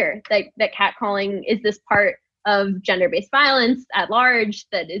that catcalling is this part of gender-based violence at large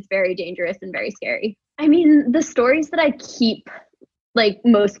that is very dangerous and very scary. I mean, the stories that I keep like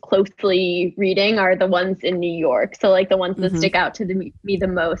most closely reading are the ones in New York. So like the ones that stick out to me the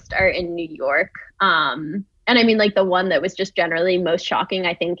most are in New York. And I mean, like the one that was just generally most shocking,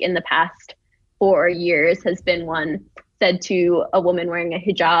 I think, in the past 4 years has been one said to a woman wearing a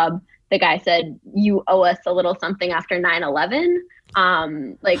hijab. The guy said, "You owe us a little something after 9/11."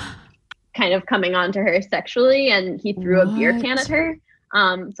 like kind of coming on to her sexually, and he threw a beer can at her.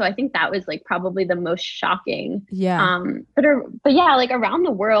 So I think that was like probably the most shocking. Yeah. But yeah, like around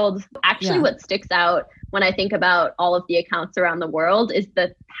the world, actually what sticks out when I think about all of the accounts around the world is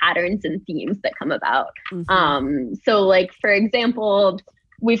the patterns and themes that come about. So like, for example,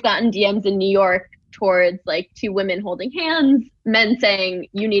 we've gotten DMs in New York towards like two women holding hands, men saying,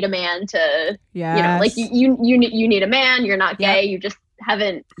 you need a man to, you know, like you need a man, you're not gay, you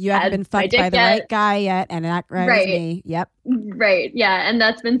haven't been fucked by the right guy yet, and that right is me. Right. Yeah. And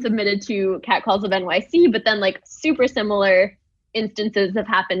that's been submitted to Catcalls of NYC, but then like super similar instances have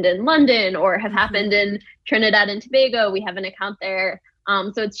happened in London or have happened in Trinidad and Tobago. We have an account there.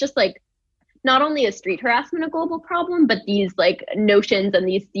 So it's just like not only is street harassment a global problem, but these like notions and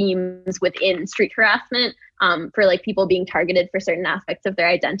these themes within street harassment for like people being targeted for certain aspects of their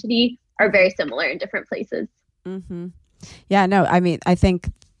identity are very similar in different places. Yeah, no, I mean, I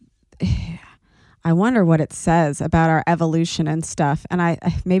think, I wonder what it says about our evolution and stuff. And I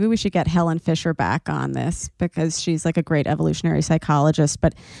maybe we should get Helen Fisher back on this, because she's like a great evolutionary psychologist,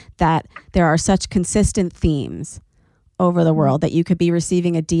 but that there are such consistent themes over the world that you could be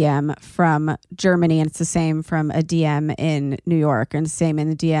receiving a DM from Germany and it's the same from a DM in New York and the same in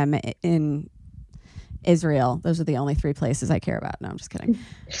the DM in Israel. Those are the only three places I care about. No, I'm just kidding.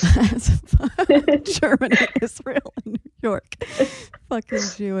 Germany, Israel, and New York. Fucking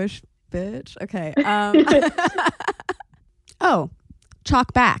Jewish bitch. Okay.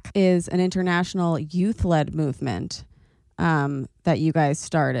 Chalk Back is an international youth-led movement that you guys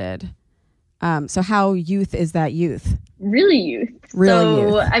started. So how youth is that youth? Really youth.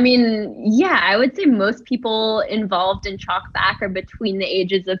 Youth. I mean, yeah, I would say most people involved in Chalk Back are between the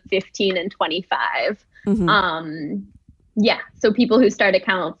ages of 15 and 25. Yeah, so people who start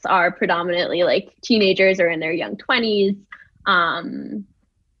accounts are predominantly like teenagers or in their young 20s.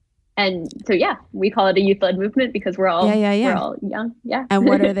 And so, yeah, we call it a youth-led movement because we're all young. Yeah. And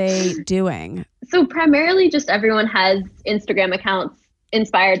what are they doing? So primarily just everyone has Instagram accounts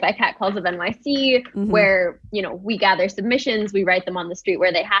inspired by Catcalls of NYC, where, you know, we gather submissions, we write them on the street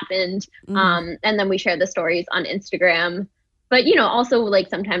where they happened, and then we share the stories on Instagram. But, you know, also like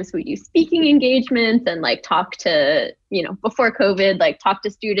sometimes we do speaking engagements and like talk to, you know, before COVID, like talk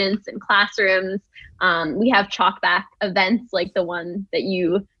to students in classrooms. We have Chalk Back events like the one that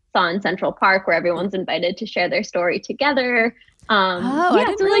you saw in Central Park where everyone's invited to share their story together. I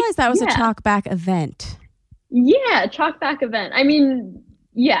didn't realize that was a Chalk Back event. Yeah, Chalk Back event. I mean,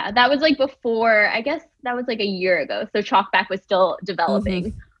 yeah, that was like before, I guess that was like a year ago. So Chalk Back was still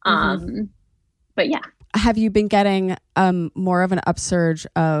developing. But yeah. Have you been getting more of an upsurge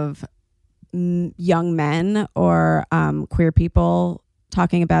of young men or queer people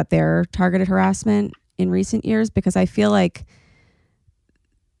talking about their targeted harassment in recent years? Because I feel like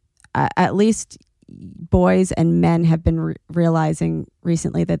at least boys and men have been realizing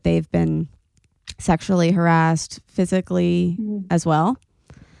recently that they've been sexually harassed physically as well.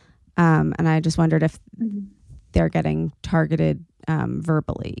 And I just wondered if they're getting targeted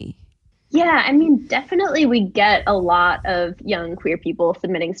verbally. Yeah, I mean, definitely we get a lot of young queer people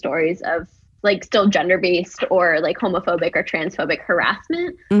submitting stories of like still gender-based or like homophobic or transphobic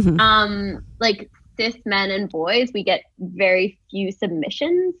harassment. Like cis men and boys, we get very few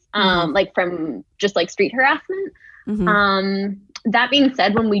submissions like from just like street harassment. That being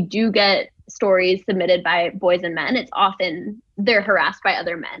said, when we do get stories submitted by boys and men, it's often they're harassed by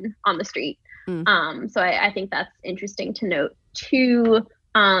other men on the street. So I think that's interesting to note too.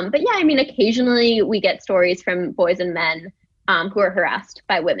 But yeah, I mean, occasionally we get stories from boys and men who are harassed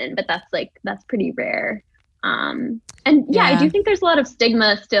by women, but that's pretty rare. And yeah, I do think there's a lot of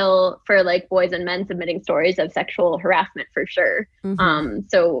stigma still for like boys and men submitting stories of sexual harassment for sure.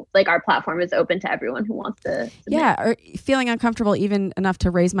 So like our platform is open to everyone who wants to submit. Yeah, or feeling uncomfortable even enough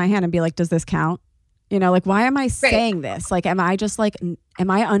to raise my hand and be like, does this count? You know, like, why am I saying this? Like, am I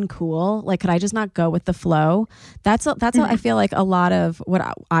uncool? Like, could I just not go with the flow? That's how I feel like a lot of what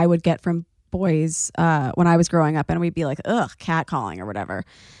I would get from boys when I was growing up, and we'd be like, ugh, catcalling or whatever.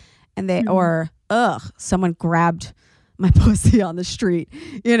 And they, or, ugh, someone grabbed my pussy on the street,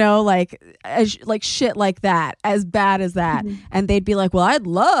 you know, like shit like that, as bad as that. And they'd be like, well, I'd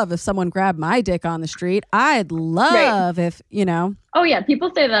love if someone grabbed my dick on the street. I'd love if, you know. Oh yeah,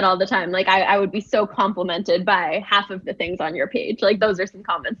 people say that all the time. Like I would be so complimented by half of the things on your page. Like those are some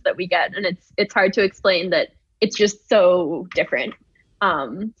comments that we get, and it's hard to explain that it's just so different.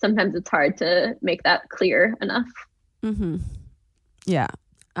 Sometimes it's hard to make that clear enough. Yeah.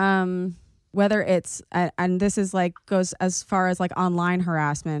 Whether it's, and this is like goes as far as like online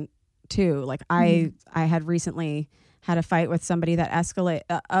harassment too. Like I had recently had a fight with somebody that escalated,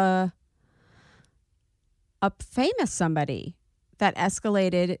 a famous somebody that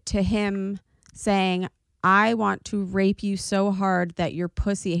escalated to him saying, I want to rape you so hard that your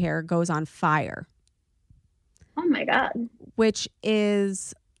pussy hair goes on fire. Oh my God. Which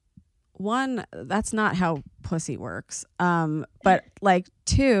is, one, that's not how pussy works. But like,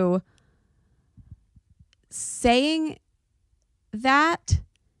 two, saying that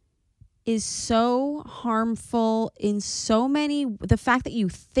is so harmful in so many. The fact that you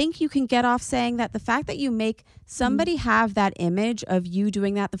think you can get off saying that, the fact that you make somebody have that image of you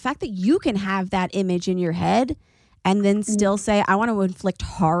doing that, the fact that you can have that image in your head and then still say, I want to inflict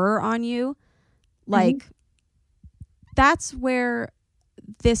horror on you. Like, that's where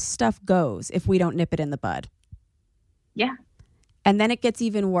this stuff goes if we don't nip it in the bud. Yeah. And then it gets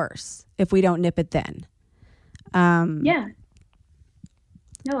even worse if we don't nip it then. Yeah.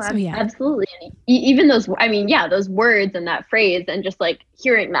 No, So, yeah. absolutely. And even those, I mean, yeah, those words and that phrase and just like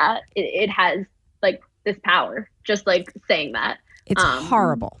hearing that, it has like this power, just like saying that. It's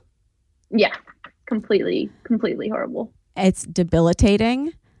horrible. Yeah. Completely horrible. It's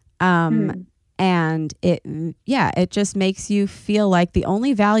debilitating. And it just makes you feel like the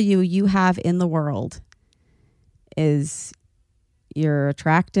only value you have in the world is your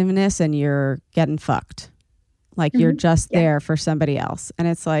attractiveness and you're getting fucked. Like you're just there for somebody else. And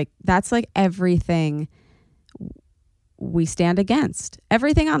it's like, that's like everything we stand against.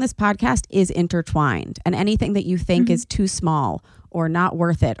 Everything on this podcast is intertwined. And anything that you think is too small or not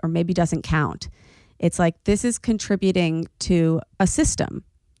worth it or maybe doesn't count, it's like, this is contributing to a system.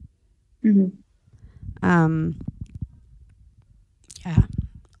 Yeah.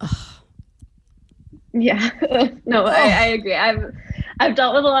 Ugh. Yeah. No, I agree. I've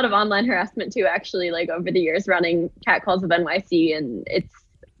dealt with a lot of online harassment too, actually, like over the years running Catcalls of NYC, and it's,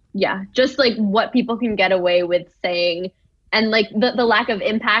 yeah, just like what people can get away with saying and like the lack of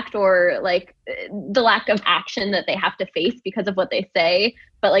impact or like the lack of action that they have to face because of what they say,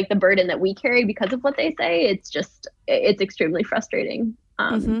 but like the burden that we carry because of what they say, it's extremely frustrating.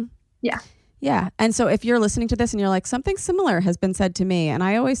 Yeah. Yeah. And so if you're listening to this and you're like, something similar has been said to me, and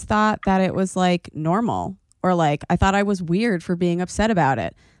I always thought that it was like normal, or like I thought I was weird for being upset about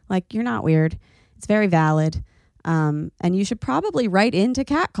it. Like, you're not weird. It's very valid. And you should probably write into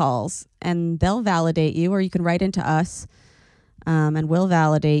Catcalls and they'll validate you, or you can write into us and we'll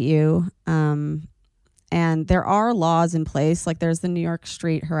validate you. And there are laws in place. Like there's the New York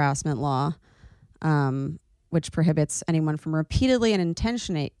Street harassment law, which prohibits anyone from repeatedly and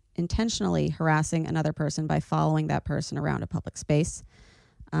intentionally harassing another person by following that person around a public space.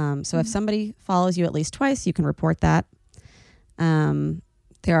 So if somebody follows you at least twice, you can report that.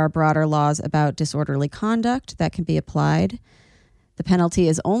 There are broader laws about disorderly conduct that can be applied. The penalty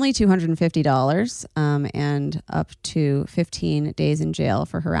is only $250 and up to 15 days in jail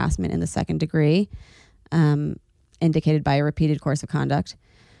for harassment in the second degree, indicated by a repeated course of conduct,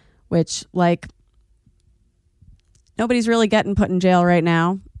 which, like, nobody's really getting put in jail right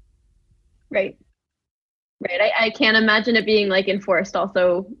now. Right. I can't imagine it being like enforced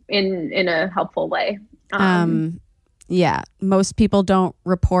also in a helpful way. Yeah. Most people don't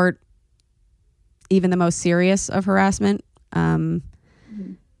report even the most serious of harassment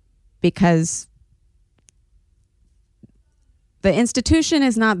because the institution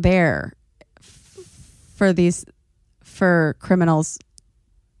is not there for criminals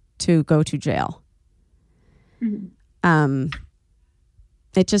to go to jail.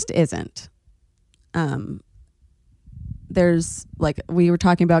 It just isn't. There's, like, we were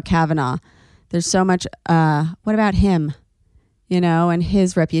talking about Kavanaugh. There's so much, what about him, and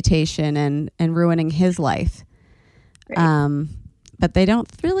his reputation and ruining his life. Right. But they don't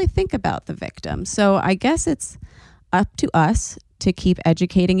really think about the victim. So I guess it's up to us to keep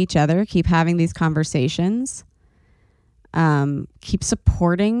educating each other, keep having these conversations, keep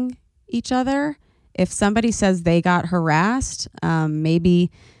supporting each other. If somebody says they got harassed,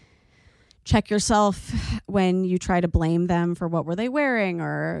 maybe check yourself when you try to blame them for what were they wearing,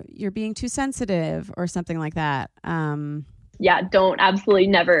 or you're being too sensitive or something like that. Yeah, don't absolutely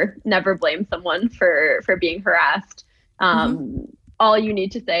never blame someone for being harassed. All you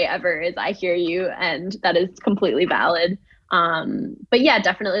need to say ever is I hear you, and that is completely valid. But yeah,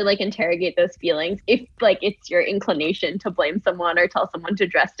 definitely like interrogate those feelings. If like it's your inclination to blame someone or tell someone to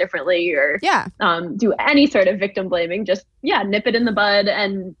dress differently or do any sort of victim blaming, just nip it in the bud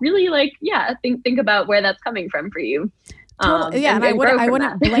and really think about where that's coming from for you. Totally. Yeah, and I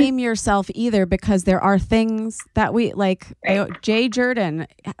wouldn't blame yourself either, because there are things that we like. Right. Jay Jordan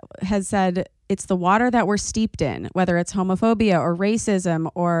has said it's the water that we're steeped in, whether it's homophobia or racism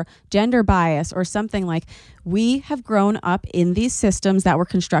or gender bias or something. Like, we have grown up in these systems that were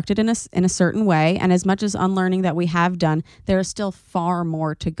constructed in a certain way, and as much as unlearning that we have done, there is still far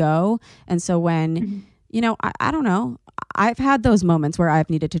more to go. And so when I don't know, I've had those moments where I've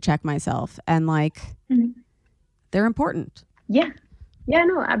needed to check myself, and like. They're important. Yeah,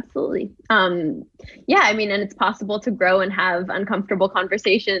 no, absolutely. And it's possible to grow and have uncomfortable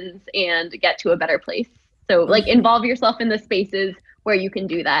conversations and get to a better place. So like involve yourself in the spaces where you can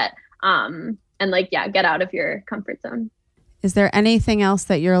do that. Get out of your comfort zone. Is there anything else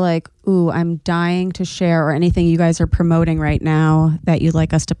that you're like, ooh, I'm dying to share, or anything you guys are promoting right now that you'd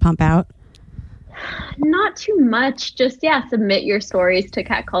like us to pump out? Not too much. Just, submit your stories to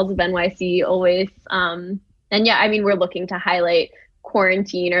Cat Calls of NYC always. We're looking to highlight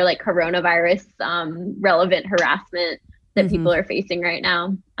quarantine or like coronavirus relevant harassment that people are facing right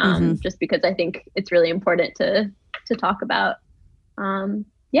now. Just because I think it's really important to talk about.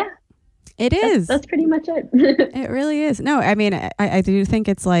 It is. That's pretty much it. It really is. No, I mean, I do think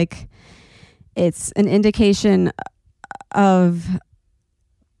it's like, it's an indication of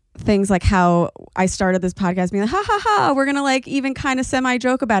things like how I started this podcast being like, ha ha ha, we're going to like even kind of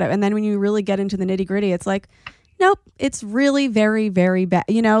semi-joke about it. And then when you really get into the nitty gritty, it's like, nope, it's really very, very bad.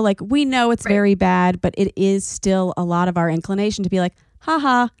 Like we know it's very bad, but it is still a lot of our inclination to be like, ha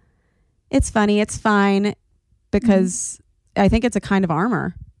ha, it's funny, it's fine. Because I think it's a kind of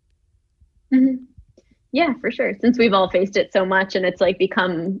armor. Mm-hmm. Yeah, for sure. Since we've all faced it so much and it's like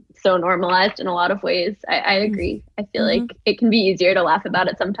become so normalized in a lot of ways, I agree. I feel like it can be easier to laugh about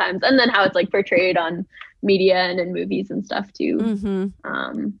it sometimes. And then how it's like portrayed on media and in movies and stuff too.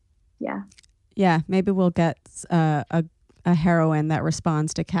 Yeah, maybe we'll get a heroine that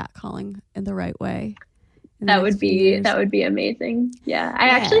responds to catcalling in the right way. That would be amazing. Yeah. I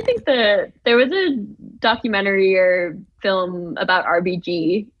actually think there was a documentary or film about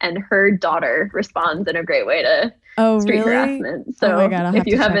RBG, and her daughter responds in a great way to street harassment. So oh my God, if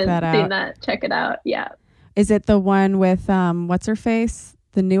you haven't seen that, check it out. Yeah. Is it the one with what's her face?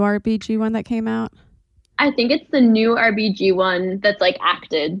 The new RBG one that came out? I think it's the new RBG one that's like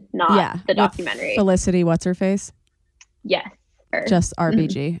acted, not the documentary. Felicity, what's her face? Yes. Her. Just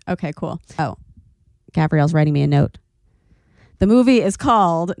RBG. Okay, cool. Oh, Gabrielle's writing me a note. The movie is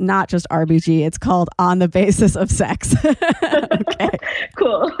called not just RBG, it's called On the Basis of Sex. Okay.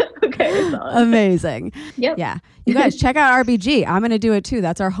 Cool. Okay. Amazing. Yep. Yeah. You guys check out RBG. I'm going to do it too.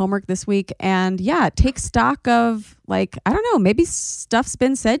 That's our homework this week. And take stock of like, I don't know, maybe stuff's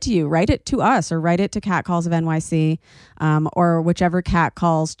been said to you. Write it to us or write it to Cat Calls of NYC or whichever Cat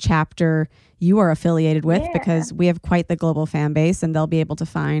Calls chapter you are affiliated with, because we have quite the global fan base, and they'll be able to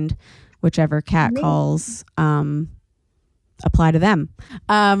find whichever Cat Calls apply to them.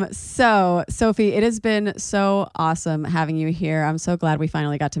 So Sophie, it has been so awesome having you here. I'm so glad we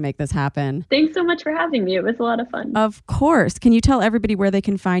finally got to make this happen. Thanks so much for having me. It was a lot of fun. Of course. Can you tell everybody where they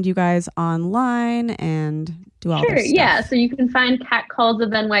can find you guys online and do all this stuff? Yeah. So you can find Cat Calls of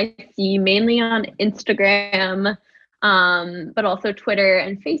NYC mainly on Instagram, but also Twitter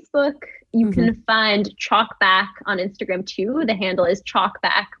and Facebook. You can find Chalkback on Instagram too. The handle is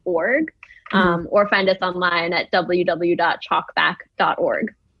chalkback.org. Or find us online at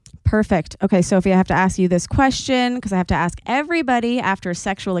www.chalkback.org. Perfect. Okay, Sophie, I have to ask you this question because I have to ask everybody after a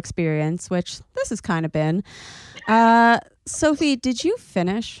sexual experience, which this has kind of been. Sophie, did you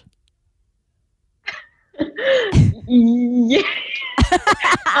finish? Yeah.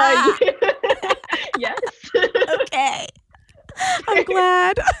 Yes. Okay. I'm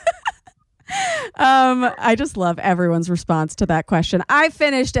glad. I just love everyone's response to that question. I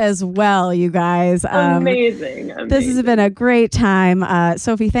finished as well, you guys. Amazing. This has been a great time.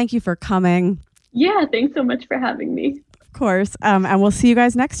 Sophie, thank you for coming. Yeah, thanks so much for having me. Of course. And we'll see you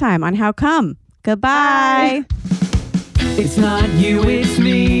guys next time on How Come. Goodbye. Bye. It's not you, it's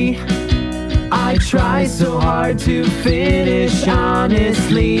me. I try so hard to finish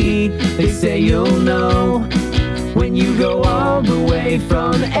honestly. They say you'll know when you go all the way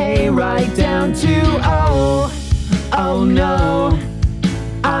from A right down to O. Oh no,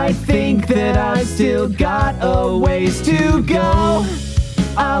 I think that I still got a ways to go.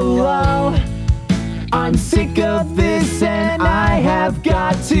 Oh, I'm sick of this and I have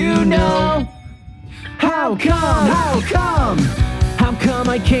got to know. How come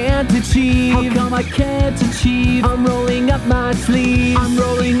I can't achieve? How come I can't achieve? I'm rolling up my sleeves.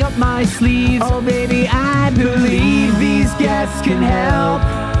 Oh baby, I believe these guests can help,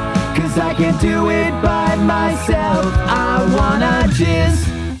 'cause I can't do it by myself.